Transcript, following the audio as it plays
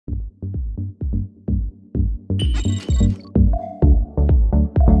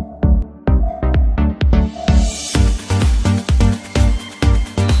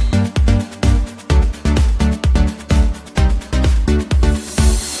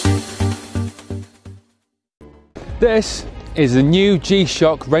This is the new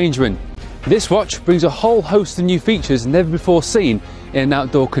G-SHOCK Rangeman. This watch brings a whole host of new features never before seen in an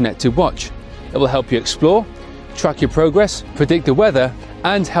outdoor connected watch. It will help you explore, track your progress, predict the weather,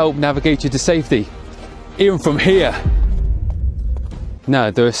 and help navigate you to safety, even from here.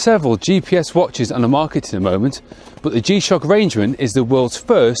 Now, there are several GPS watches on the market at the moment, but the G-SHOCK Rangeman is the world's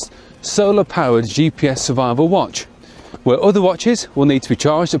first solar-powered GPS survival watch. Where other watches will need to be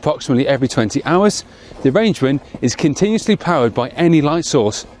charged approximately every 20 hours, the Rangeman is continuously powered by any light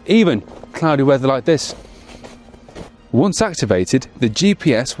source, even cloudy weather like this. Once activated, the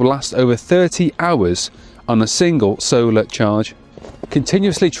GPS will last over 30 hours on a single solar charge,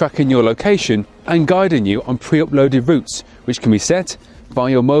 continuously tracking your location and guiding you on pre-uploaded routes, which can be set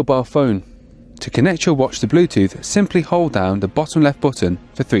via your mobile phone. To connect your watch to Bluetooth, simply hold down the bottom left button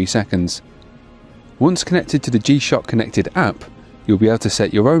for 3 seconds. Once connected to the G-SHOCK Connected app, you'll be able to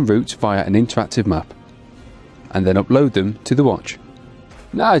set your own routes via an interactive map and then upload them to the watch.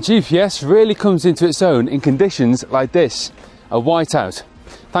 Now, GPS really comes into its own in conditions like this, a whiteout.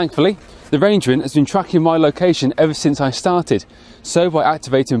 Thankfully, the Rangeman has been tracking my location ever since I started, so by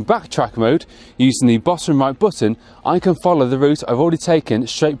activating backtrack mode using the bottom right button, I can follow the route I've already taken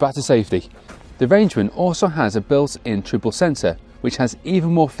straight back to safety. The Rangeman also has a built-in triple sensor, which has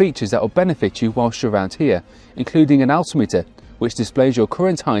even more features that will benefit you whilst you're around here, including an altimeter, which displays your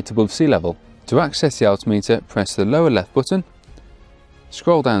current height above sea level. To access the altimeter, press the lower left button,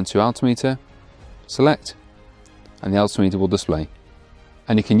 scroll down to altimeter, select, and the altimeter will display.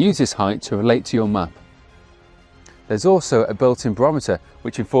 And you can use this height to relate to your map. There's also a built-in barometer,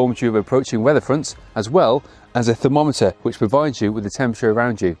 which informs you of approaching weather fronts, as well as a thermometer, which provides you with the temperature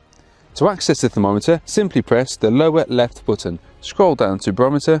around you. To access the thermometer, simply press the lower left button, scroll down to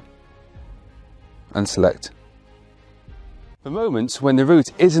barometer and select. For moments when the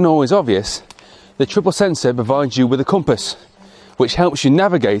route isn't always obvious, the triple sensor provides you with a compass, which helps you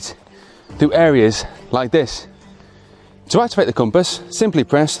navigate through areas like this. To activate the compass, simply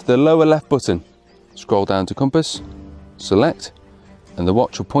press the lower left button, scroll down to compass, select, and the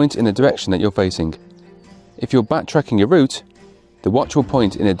watch will point in the direction that you're facing. If you're backtracking your route, the watch will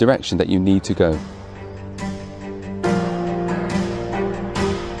point in a direction that you need to go.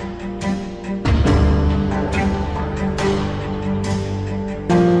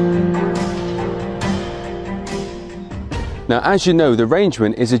 Now, as you know, the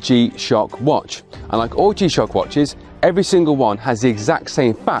Rangeman is a G-SHOCK watch, and like all G-SHOCK watches, every single one has the exact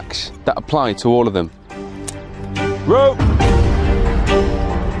same facts that apply to all of them. Rope!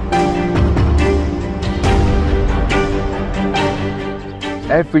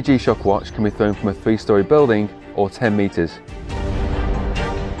 Every G-SHOCK watch can be thrown from a 3-story building or 10 meters.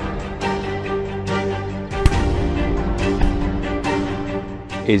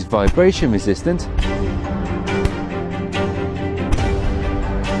 Is vibration resistant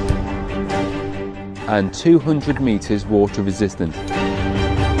and 200 meters water resistant.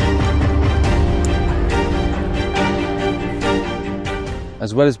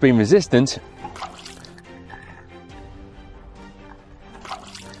 As well as being resistant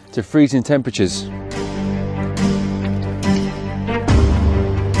to freezing temperatures.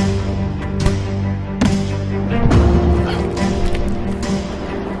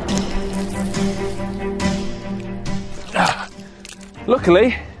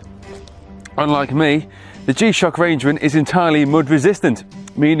 Luckily, unlike me, the G-SHOCK Rangeman is entirely mud resistant,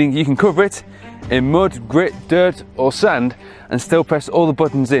 meaning you can cover it in mud, grit, dirt or sand and still press all the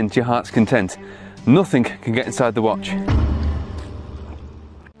buttons in to your heart's content. Nothing can get inside the watch.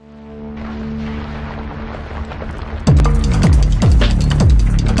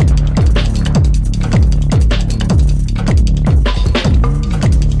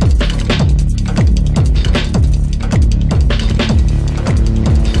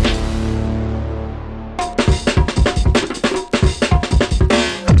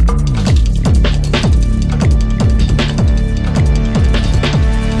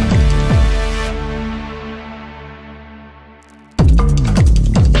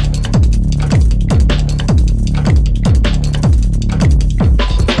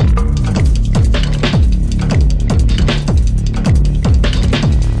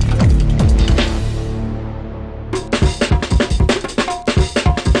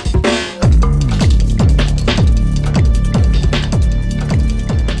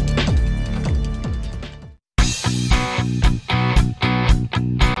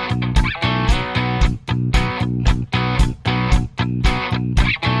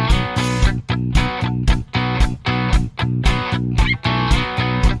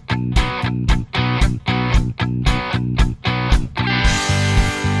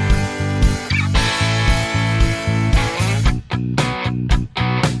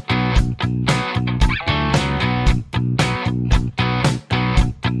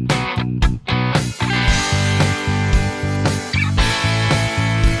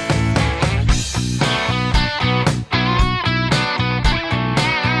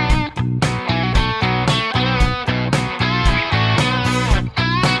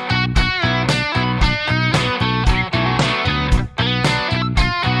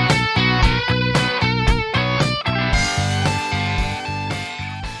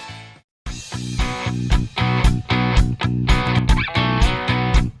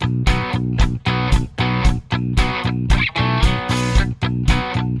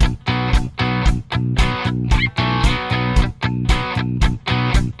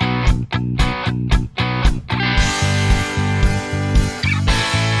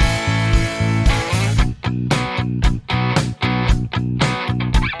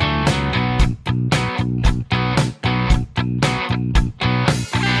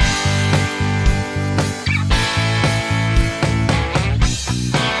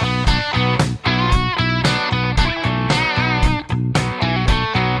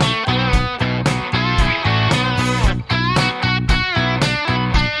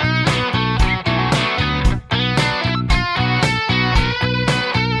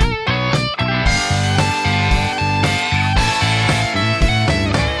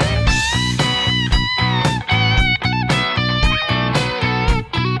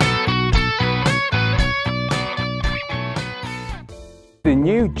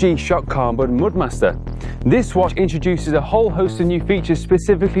 G-SHOCK Carbon Mudmaster. This watch introduces a whole host of new features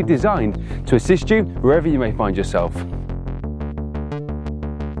specifically designed to assist you wherever you may find yourself.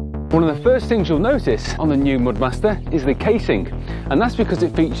 One of the first things you'll notice on the new Mudmaster is the casing, and that's because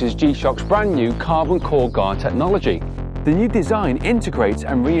it features G-SHOCK's brand new carbon core guard technology. The new design integrates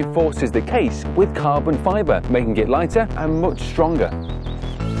and reinforces the case with carbon fibre, making it lighter and much stronger.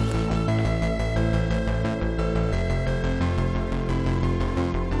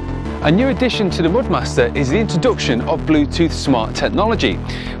 A new addition to the Mudmaster is the introduction of Bluetooth Smart technology,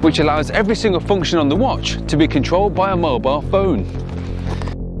 which allows every single function on the watch to be controlled by a mobile phone.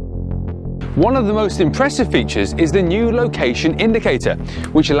 One of the most impressive features is the new location indicator,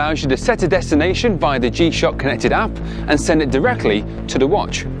 which allows you to set a destination via the G-SHOCK connected app and send it directly to the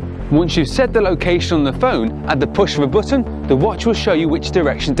watch. Once you've set the location on the phone, at the push of a button, the watch will show you which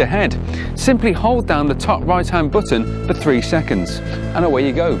direction to head. Simply hold down the top right-hand button for 3 seconds, and away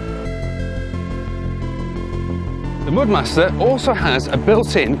you go. The Mudmaster also has a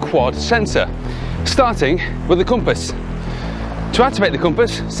built-in quad sensor, starting with the compass. To activate the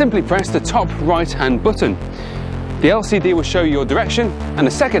compass, simply press the top right-hand button. The LCD will show you your direction, and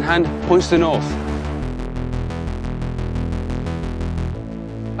the second hand points to north.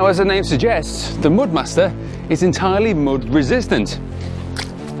 Now, as the name suggests, the Mudmaster is entirely mud resistant,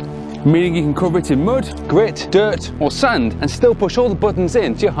 meaning you can cover it in mud, grit, dirt or sand and still push all the buttons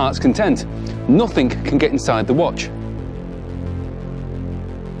in to your heart's content. Nothing can get inside the watch.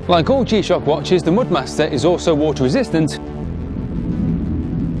 Like all G-SHOCK watches, the Mudmaster is also water resistant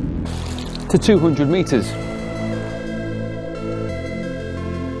to 200 meters.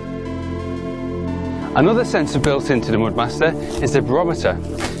 Another sensor built into the Mudmaster is the barometer.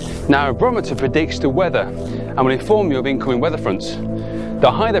 Now, a barometer predicts the weather and will inform you of incoming weather fronts.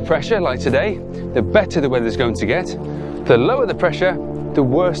 The higher the pressure, like today, the better the weather is going to get. The lower the pressure, the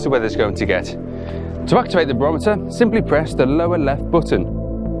worse the weather is going to get. To activate the barometer, simply press the lower left button.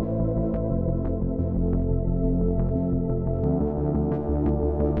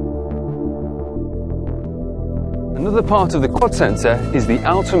 Another part of the quad sensor is the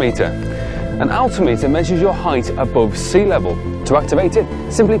altimeter. An altimeter measures your height above sea level. To activate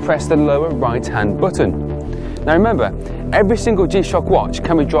it, simply press the lower right-hand button. Now remember, every single G-SHOCK watch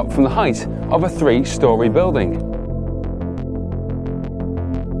can be dropped from the height of a 3-story building.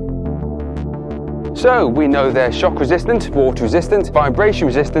 So we know they're shock resistant, water resistant, vibration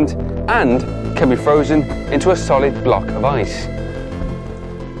resistant, and can be frozen into a solid block of ice.